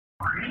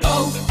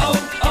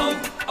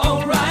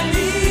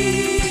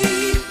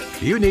O'Reilly.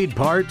 You need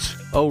parts?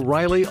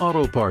 O'Reilly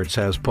Auto Parts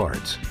has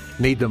parts.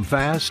 Need them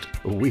fast?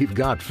 We've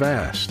got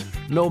fast.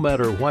 No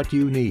matter what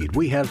you need,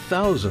 we have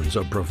thousands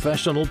of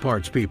professional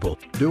parts people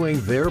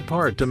doing their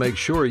part to make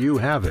sure you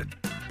have it.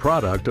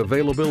 Product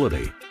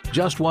availability.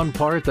 Just one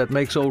part that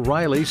makes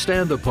O'Reilly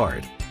stand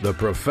apart. The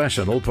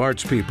professional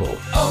parts people.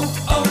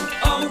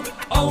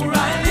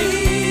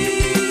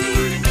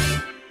 O'Reilly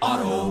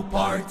Auto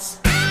Parts.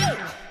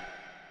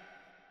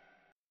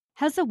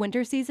 Has the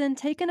winter season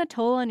taken a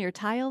toll on your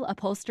tile,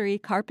 upholstery,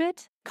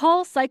 carpet?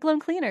 Call Cyclone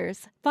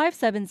Cleaners,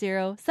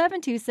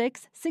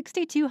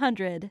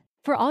 570-726-6200.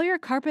 For all your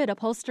carpet,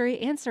 upholstery,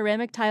 and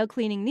ceramic tile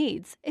cleaning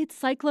needs, it's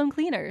Cyclone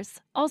Cleaners,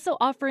 also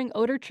offering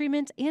odor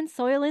treatment and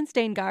soil and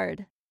stain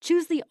guard.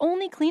 Choose the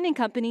only cleaning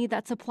company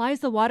that supplies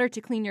the water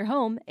to clean your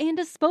home and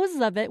disposes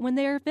of it when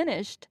they are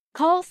finished.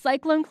 Call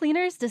Cyclone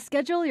Cleaners to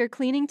schedule your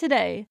cleaning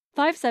today,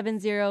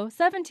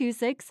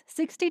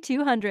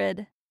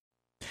 570-726-6200.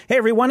 Hey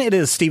everyone, it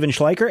is Steven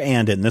Schleicher,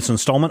 and in this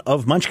installment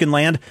of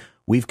Munchkinland,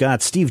 we've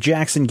got Steve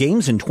Jackson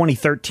games in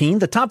 2013,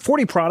 the top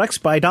 40 products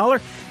by dollar,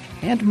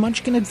 and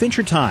Munchkin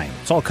Adventure Time.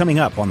 It's all coming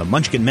up on the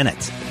Munchkin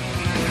Minute.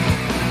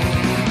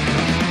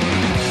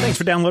 Thanks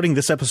for downloading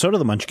this episode of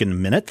the Munchkin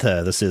Minute.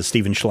 This is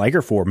Steven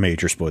Schleicher for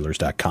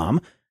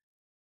Majorspoilers.com.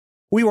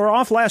 We were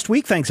off last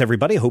week, thanks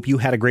everybody. I hope you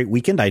had a great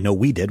weekend. I know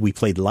we did. We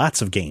played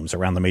lots of games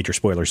around the Major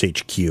Spoilers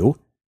HQ.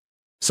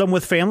 Some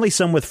with family,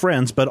 some with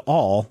friends, but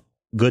all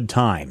good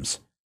times.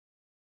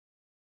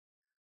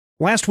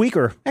 Last week,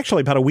 or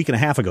actually about a week and a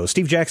half ago,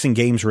 Steve Jackson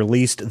Games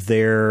released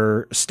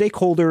their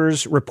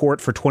stakeholders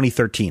report for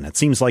 2013. It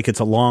seems like it's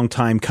a long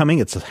time coming.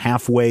 It's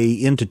halfway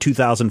into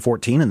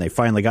 2014, and they've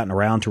finally gotten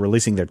around to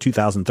releasing their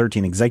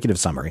 2013 executive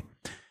summary.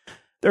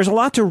 There's a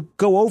lot to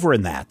go over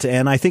in that,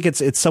 and I think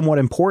it's somewhat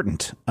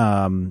important.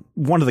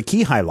 One of the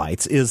key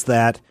highlights is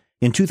that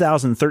in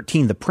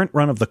 2013, the print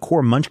run of the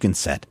core Munchkin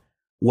set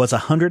was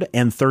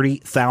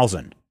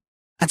 130,000.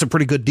 That's a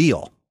pretty good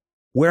deal.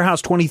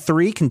 Warehouse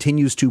 23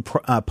 continues to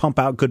pump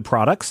out good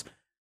products.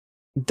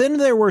 Then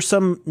there were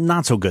some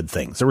not so good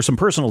things. There were some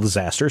personal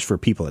disasters for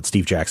people at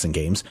Steve Jackson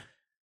Games.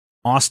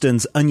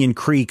 Austin's Onion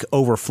Creek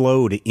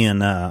overflowed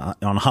on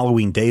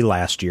Halloween Day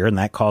last year, and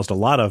that caused a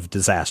lot of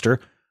disaster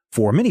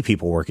for many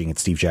people working at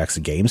Steve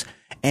Jackson Games.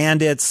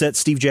 And it set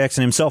Steve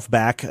Jackson himself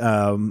back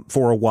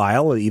for a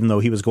while, even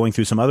though he was going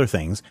through some other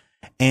things.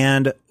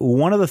 And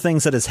one of the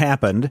things that has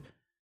happened,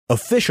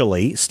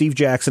 officially, Steve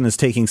Jackson is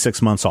taking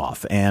 6 months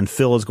off, and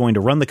Phil is going to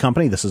run the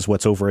company. This is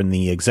what's over in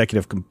the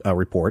executive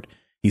report.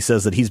 He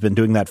says that he's been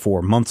doing that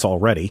for months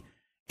already.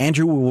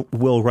 Andrew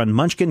will run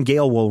Munchkin.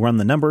 Gail will run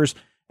the numbers,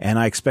 and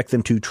I expect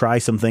them to try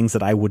some things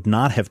that I would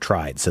not have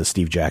tried, says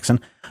Steve Jackson.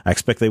 I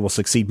expect they will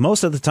succeed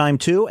most of the time,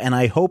 too, and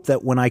I hope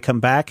that when I come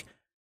back,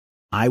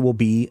 I will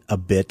be a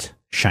bit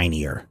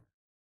shinier.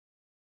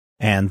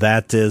 And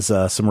that is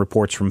some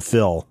reports from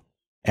Phil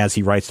as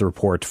he writes the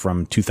report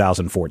from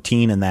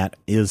 2014, and that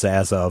is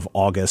as of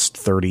August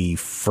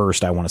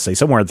 31st, I want to say,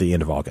 somewhere at the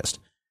end of August.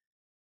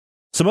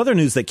 Some other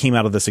news that came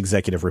out of this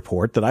executive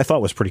report that I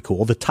thought was pretty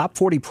cool, the top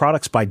 40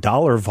 products by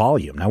dollar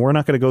volume. Now, we're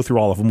not going to go through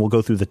all of them. We'll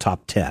go through the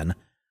top 10,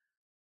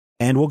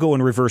 and we'll go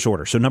in reverse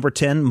order. So number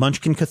 10,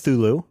 Munchkin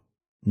Cthulhu.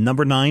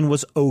 Number 9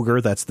 was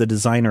Ogre. That's the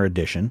designer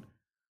edition.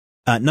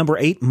 Number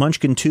 8,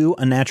 Munchkin 2,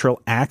 A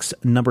Natural Axe.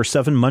 Number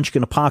 7,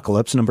 Munchkin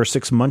Apocalypse. Number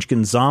 6,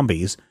 Munchkin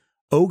Zombies.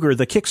 Ogre,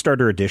 the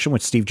Kickstarter edition,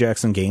 which Steve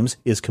Jackson Games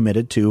is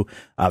committed to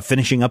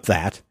finishing up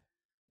that.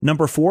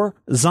 Number 4,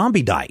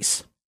 Zombie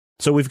Dice.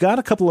 So we've got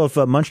a couple of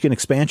Munchkin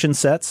expansion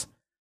sets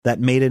that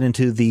made it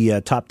into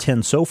the top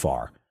 10 so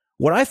far.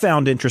 What I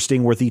found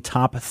interesting were the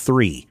top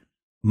 3.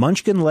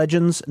 Munchkin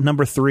Legends,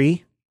 number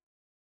 3.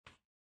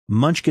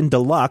 Munchkin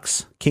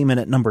Deluxe came in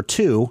at number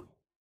 2.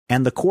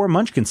 And the core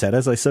Munchkin set,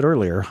 as I said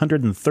earlier,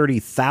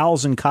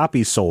 130,000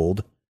 copies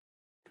sold,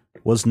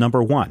 was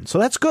number 1. So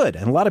that's good.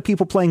 And a lot of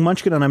people playing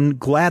Munchkin, and I'm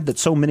glad that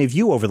so many of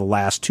you over the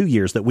last 2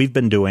 years that we've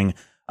been doing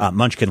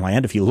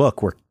Munchkinland. If you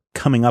look, we're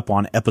coming up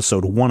on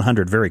episode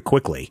 100 very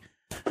quickly.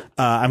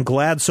 I'm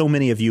glad so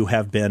many of you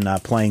have been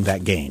playing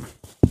that game.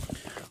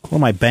 What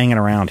am I banging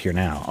around here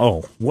now?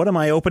 Oh, what am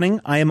I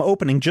opening? I am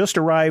opening, just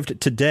arrived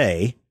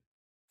today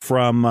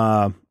from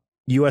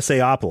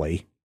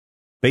USAopoly,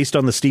 based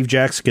on the Steve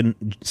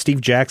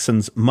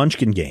Jackson's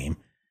Munchkin game.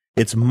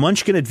 It's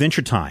Munchkin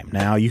Adventure Time.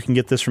 Now, you can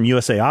get this from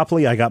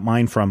USAopoly. I got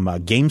mine from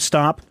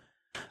GameStop.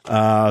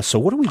 So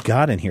what do we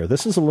got in here?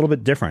 This is a little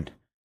bit different.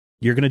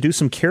 You're going to do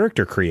some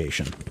character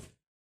creation.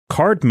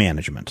 Card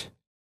management.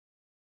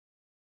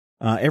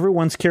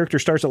 Everyone's character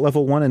starts at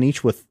level 1 and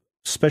each with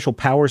special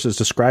powers as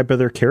described by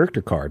their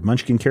character card.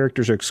 Munchkin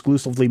characters are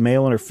exclusively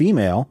male and or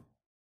female.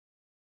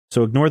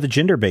 So ignore the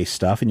gender-based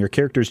stuff, and your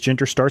character's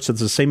gender starts as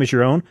the same as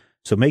your own.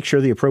 So make sure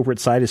the appropriate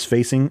side is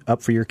facing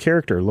up for your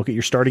character. Look at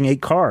your starting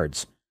 8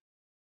 cards.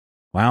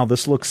 Wow,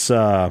 this looks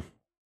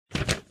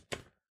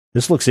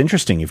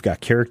interesting. You've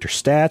got character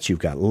stats, you've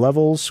got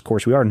levels. Of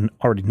course, we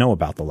already know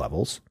about the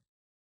levels.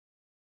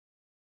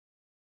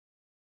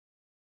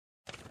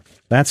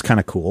 That's kind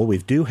of cool. We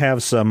do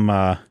have some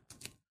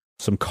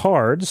some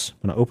cards.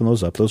 I'm going to open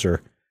those up.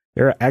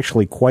 They're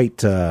actually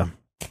quite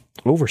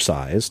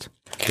oversized.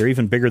 They're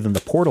even bigger than the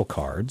Portal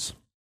cards.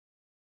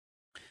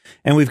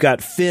 And we've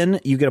got Finn.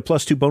 You get a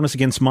 +2 bonus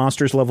against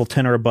monsters level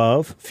 10 or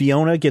above.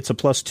 Fiona gets a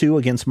 +2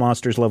 against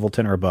monsters level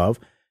 10 or above.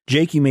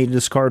 Jake, you may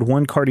discard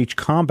 1 card each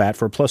combat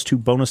for a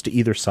 +2 bonus to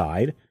either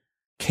side.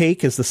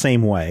 Cake is the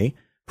same way.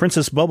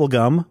 Princess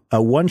Bubblegum,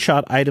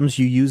 one-shot items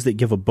you use that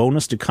give a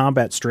bonus to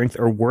combat strength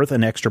are worth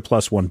an extra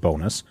 +1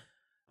 bonus.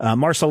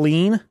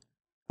 Marceline,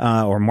 you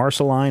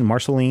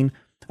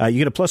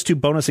get a +2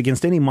 bonus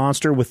against any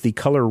monster with the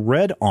color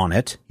red on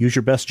it. Use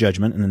your best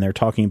judgment, and then they're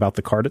talking about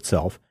the card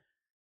itself.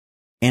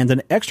 And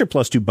an extra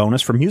 +2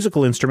 bonus for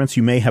musical instruments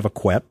you may have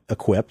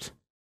equipped.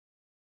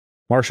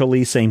 Marshall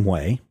Lee, same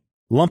way.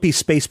 Lumpy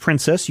Space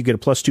Princess, you get a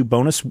 +2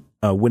 bonus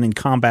when in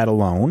combat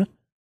alone.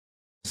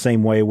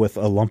 Same way with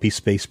a Lumpy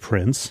Space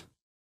Prince.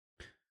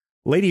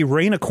 Lady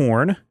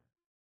Rainicorn,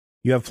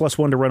 you have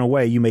 +1 to run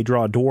away. You may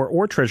draw a door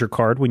or treasure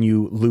card when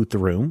you loot the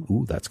room.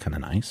 Ooh, that's kind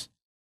of nice.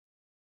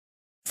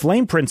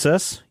 Flame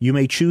Princess, you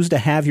may choose to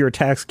have your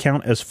attacks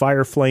count as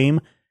Fire Flame,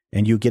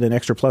 and you get an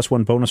extra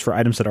 +1 bonus for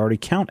items that already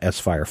count as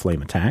Fire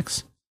Flame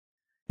attacks.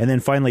 And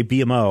then finally,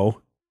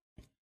 BMO,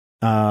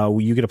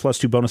 you get a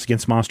 +2 bonus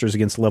against monsters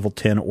against level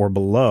 10 or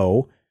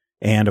below.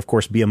 And of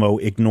course, BMO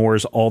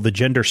ignores all the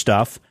gender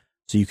stuff,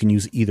 so you can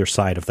use either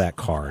side of that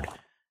card.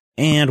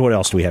 And what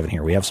else do we have in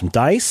here? We have some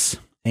dice,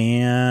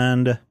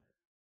 and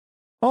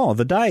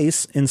the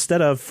dice,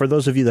 instead of, for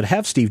those of you that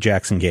have Steve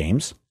Jackson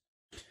games,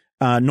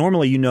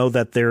 normally you know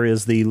that there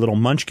is the little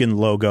Munchkin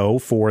logo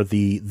for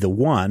the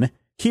one.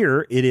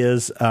 Here it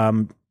is.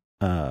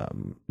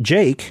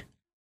 Jake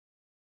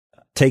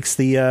takes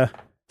the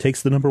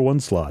number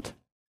 1 slot.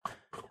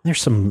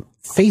 There's some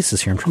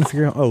faces here. I'm trying to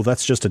figure out. Oh,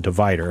 that's just a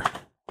divider.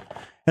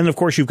 And of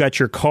course, you've got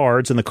your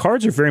cards, and the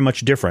cards are very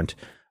much different.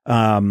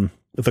 The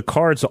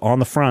cards on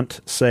the front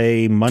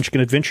say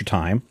Munchkin Adventure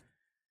Time,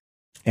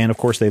 and of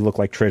course, they look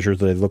like treasures.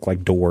 They look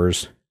like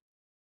doors.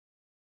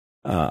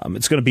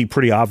 It's going to be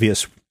pretty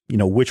obvious,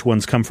 which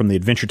ones come from the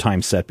Adventure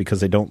Time set because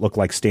they don't look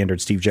like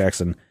standard Steve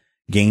Jackson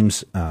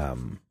games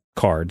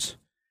cards.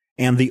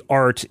 And the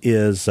art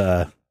is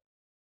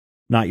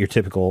not your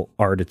typical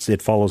art.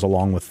 It follows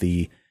along with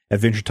the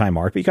Adventure Time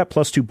art. But you got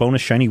 +2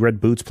 bonus shiny red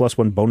boots,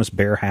 +1 bonus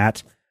bear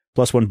hat,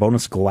 +1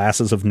 bonus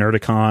glasses of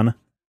Nerdicon,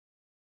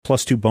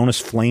 +2 bonus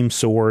flame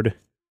sword,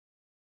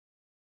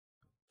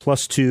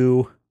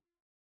 +2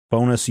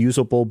 bonus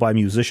usable by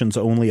musicians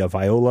only, a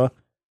viola.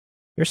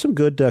 There's some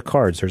good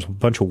cards. There's a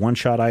bunch of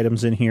one-shot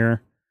items in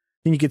here.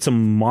 Then you get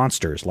some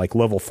monsters like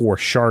level 4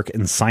 Shark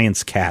and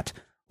Science Cat,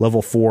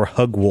 level 4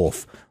 Hug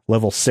Wolf,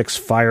 level 6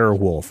 Fire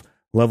Wolf,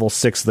 level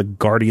 6 the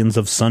Guardians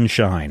of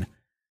Sunshine,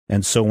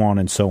 and so on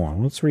and so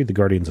on. Let's read the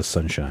Guardians of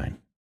Sunshine.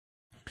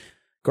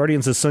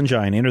 Guardians of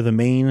Sunshine enter the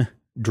main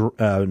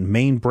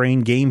brain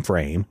game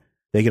frame.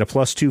 They get a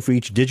 +2 for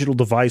each digital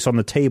device on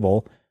the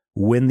table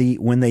when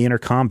they enter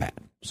combat.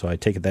 So I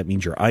take it that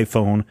means your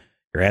iPhone,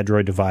 your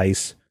Android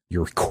device,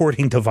 your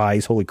recording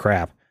device. Holy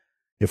crap.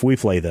 If we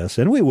play this,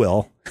 and we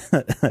will,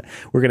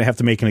 we're going to have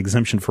to make an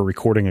exemption for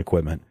recording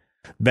equipment.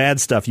 Bad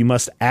stuff. You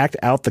must act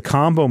out the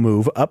combo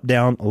move: up,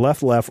 down,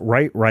 left,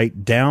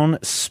 right, down,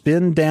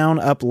 spin down,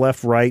 up,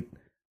 right,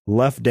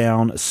 left,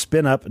 down,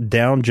 spin up,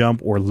 down,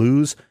 jump, or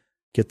lose.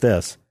 Get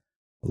this.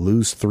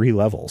 Lose 3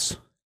 levels.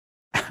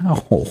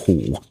 Ow.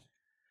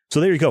 So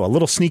there you go. A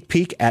little sneak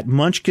peek at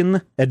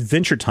Munchkin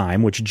Adventure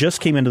Time, which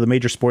just came into the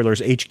Major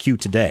Spoilers HQ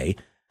today.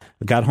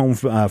 I got home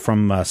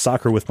from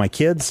soccer with my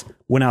kids,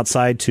 went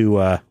outside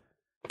to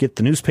get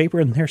the newspaper,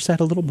 and there sat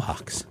a little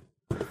box.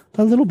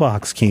 A little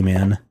box came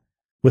in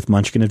with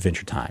Munchkin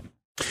Adventure Time.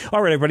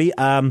 All right, everybody.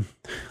 I'm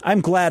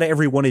glad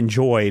everyone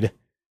enjoyed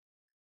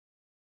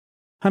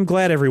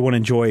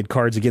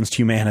Cards Against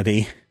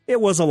Humanity. It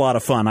was a lot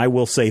of fun, I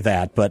will say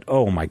that, but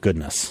oh my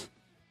goodness.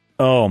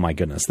 Oh my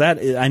goodness.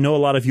 I know a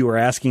lot of you are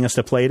asking us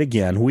to play it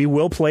again. We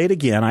will play it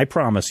again, I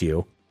promise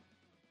you.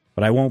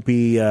 But I won't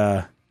be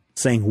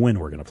saying when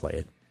we're going to play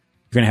it.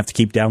 You're going to have to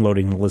keep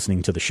downloading and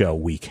listening to the show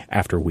week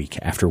after week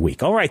after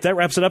week. All right, that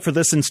wraps it up for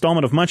this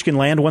installment of Munchkin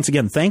Land. Once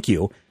again, thank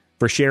you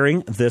for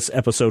sharing this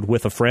episode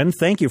with a friend.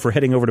 Thank you for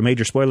heading over to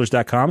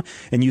Majorspoilers.com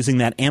and using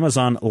that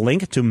Amazon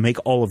link to make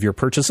all of your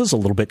purchases. A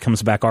little bit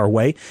comes back our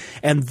way.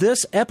 And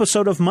this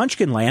episode of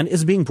Munchkin Land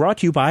is being brought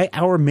to you by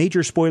our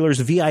Major Spoilers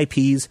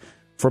VIPs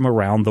from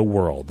around the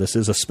world. This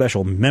is a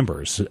special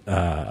members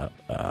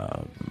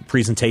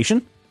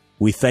presentation.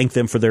 We thank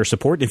them for their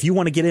support. If you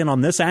want to get in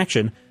on this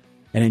action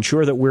and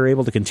ensure that we're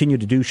able to continue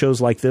to do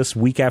shows like this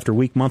week after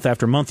week, month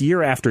after month,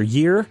 year after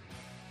year,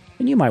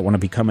 then you might want to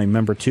become a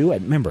member too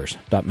at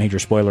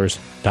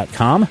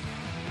members.majorspoilers.com.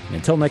 And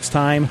until next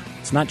time,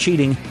 it's not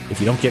cheating if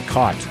you don't get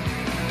caught. This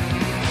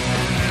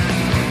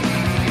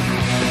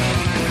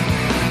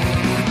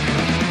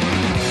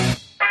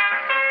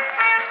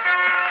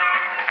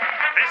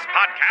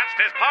podcast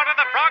is part of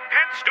the Frog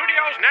Pants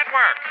Studios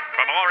Network.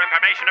 For more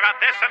information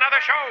about this and other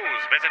shows,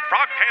 visit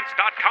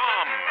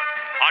frogpants.com.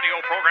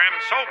 Audio program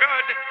so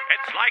good,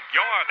 it's like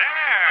you're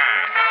there.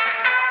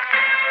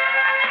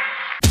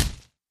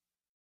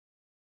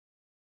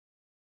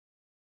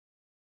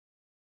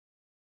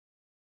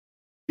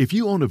 If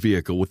you own a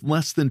vehicle with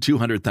less than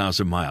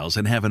 200,000 miles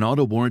and have an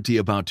auto warranty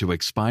about to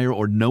expire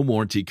or no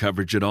warranty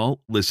coverage at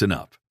all, listen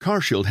up.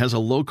 CarShield has a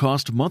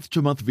low-cost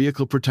month-to-month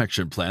vehicle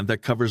protection plan that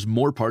covers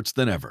more parts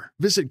than ever.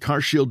 Visit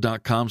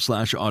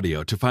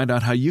carshield.com/audio to find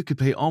out how you could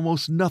pay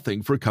almost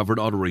nothing for covered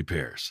auto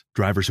repairs.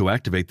 Drivers who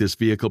activate this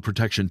vehicle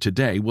protection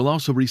today will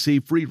also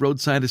receive free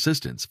roadside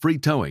assistance, free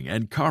towing,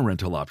 and car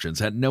rental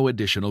options at no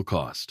additional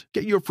cost.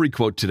 Get your free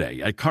quote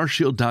today at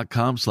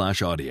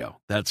carshield.com/audio.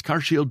 That's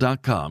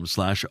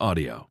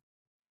carshield.com/audio.